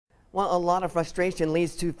Well, a lot of frustration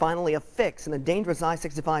leads to finally a fix in the dangerous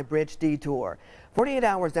I-65 bridge detour. 48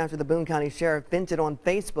 hours after the Boone County Sheriff vented on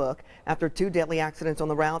Facebook after 2 deadly accidents on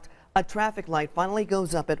the route, a traffic light finally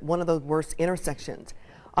goes up at one of those worst intersections.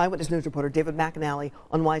 Eyewitness News reporter David McAnally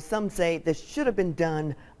on why some say this should have been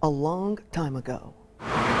done a long time ago.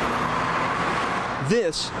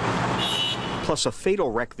 This, plus a fatal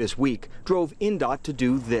wreck this week, drove INDOT to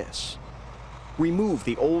do this. Remove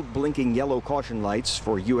the old blinking yellow caution lights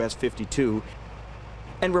for US 52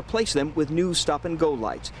 and replace them with new stop-and-go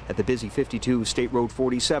lights at the busy 52 State Road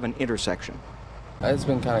 47 intersection. It's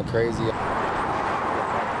been kind of crazy.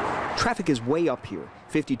 Traffic is way up here.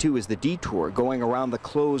 52 is the detour going around the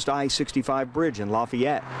closed I-65 bridge in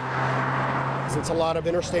Lafayette. It's a lot of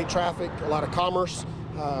interstate traffic, a lot of commerce.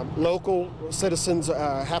 Local citizens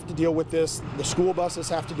have to deal with this. The school buses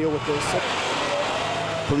have to deal with this.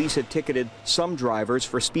 Police had ticketed some drivers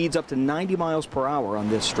for speeds up to 90 miles per hour on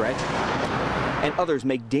this stretch, and others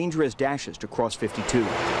make dangerous dashes to cross 52.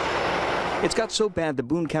 It's got so bad the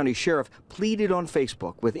Boone County Sheriff pleaded on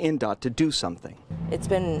Facebook with INDOT to do something. It's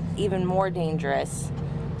been even more dangerous,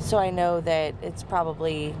 so I know that it's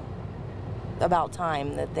probably about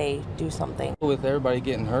time that they do something. With everybody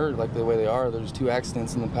getting hurt like the way they are, there's 2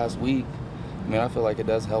 accidents in the past week. I mean, I feel like it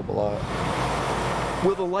does help a lot.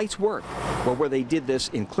 Will the lights work? Well, where they did this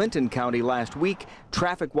in Clinton County last week,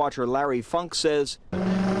 traffic watcher Larry Funk says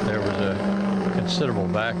there was a considerable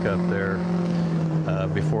backup there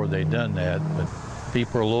before they done that, but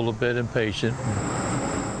people are a little bit impatient.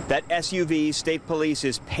 That SUV, state police,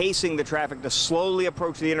 is pacing the traffic to slowly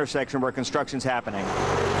approach the intersection where construction's happening.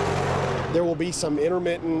 There will be some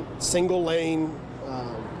intermittent single lane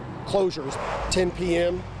closures, 10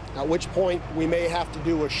 p.m., at which point we may have to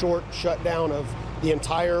do a short shutdown of the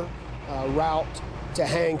entire route to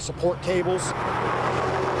hang support cables.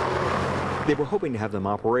 They were hoping to have them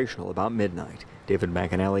operational about midnight. David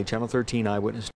McAnally, Channel 13 Eyewitness.